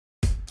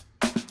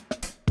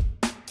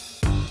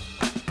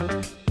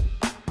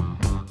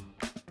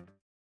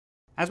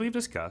As we've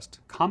discussed,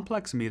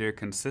 complex meter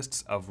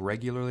consists of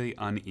regularly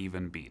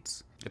uneven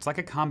beats. It's like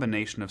a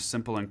combination of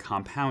simple and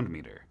compound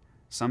meter.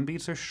 Some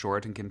beats are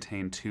short and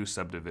contain 2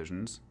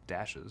 subdivisions,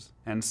 dashes,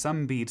 and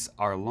some beats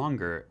are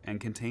longer and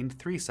contain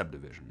 3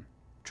 subdivisions,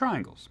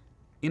 triangles.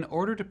 In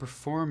order to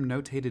perform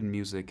notated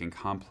music in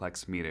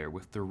complex meter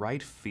with the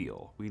right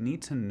feel, we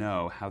need to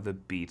know how the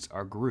beats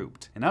are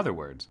grouped. In other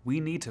words, we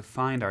need to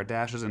find our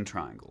dashes and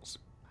triangles.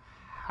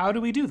 How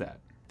do we do that?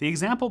 The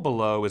example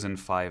below is in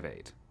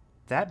 5/8.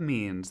 That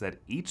means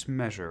that each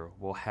measure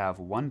will have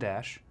 1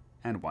 dash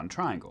and 1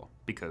 triangle,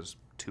 because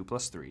 2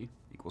 plus 3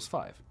 equals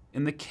 5.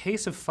 In the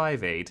case of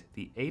 5/8,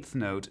 the 8th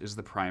note is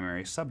the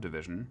primary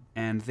subdivision,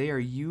 and they are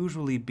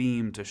usually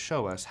beamed to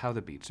show us how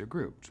the beats are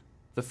grouped.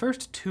 The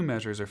first 2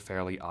 measures are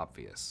fairly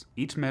obvious.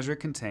 Each measure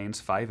contains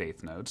 5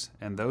 8th notes,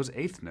 and those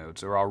 8th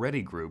notes are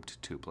already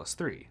grouped 2 plus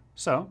 3.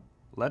 So,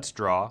 let's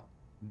draw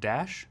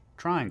dash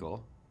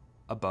triangle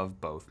above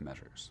both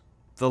measures.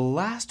 The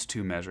last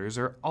 2 measures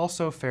are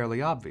also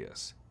fairly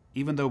obvious.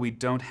 Even though we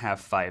don't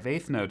have 5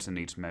 8th notes in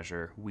each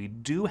measure, we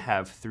do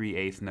have 3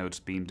 8th notes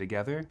beamed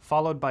together,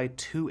 followed by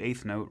 2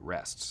 8th note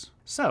rests.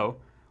 So,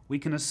 we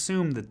can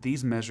assume that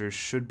these measures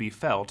should be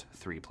felt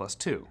 3 plus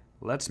 2.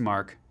 Let's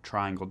mark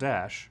triangle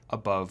dash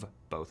above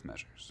both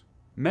measures.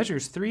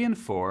 Measures 3 and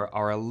 4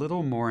 are a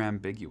little more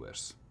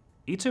ambiguous.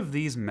 Each of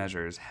these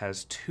measures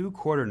has 2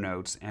 quarter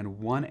notes and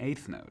 1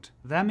 8th note.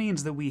 That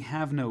means that we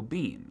have no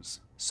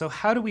beams. So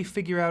how do we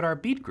figure out our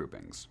beat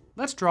groupings?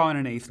 Let's draw in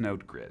an 8th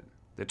note grid.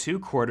 The 2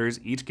 quarters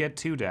each get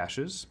 2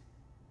 dashes,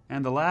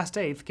 and the last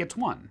 8th gets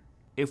 1.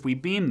 If we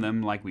beam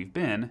them like we've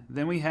been,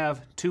 then we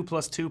have 2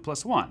 plus 2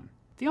 plus 1.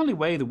 The only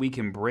way that we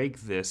can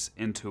break this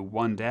into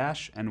 1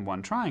 dash and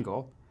 1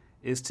 triangle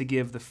is to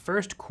give the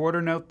first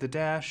quarter note the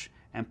dash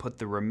and put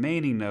the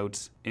remaining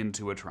notes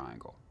into a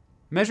triangle.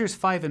 Measures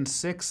 5 and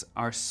 6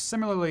 are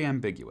similarly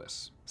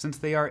ambiguous. Since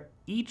they are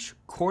each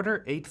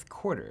quarter 8th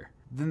quarter,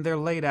 then they're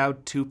laid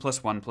out 2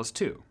 plus 1 plus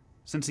 2.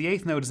 Since the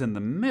 8th note is in the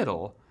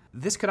middle,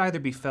 this could either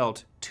be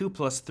felt 2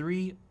 plus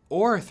 3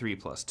 or 3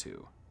 plus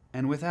 2.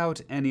 And without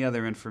any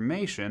other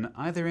information,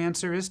 either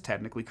answer is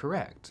technically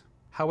correct.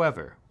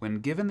 However,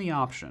 when given the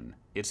option,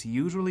 it's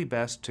usually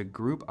best to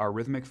group our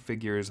rhythmic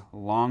figures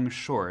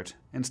long-short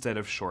instead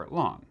of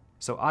short-long.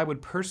 So I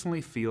would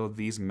personally feel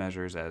these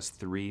measures as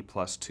 3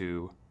 plus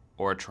 2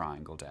 or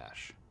triangle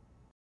dash.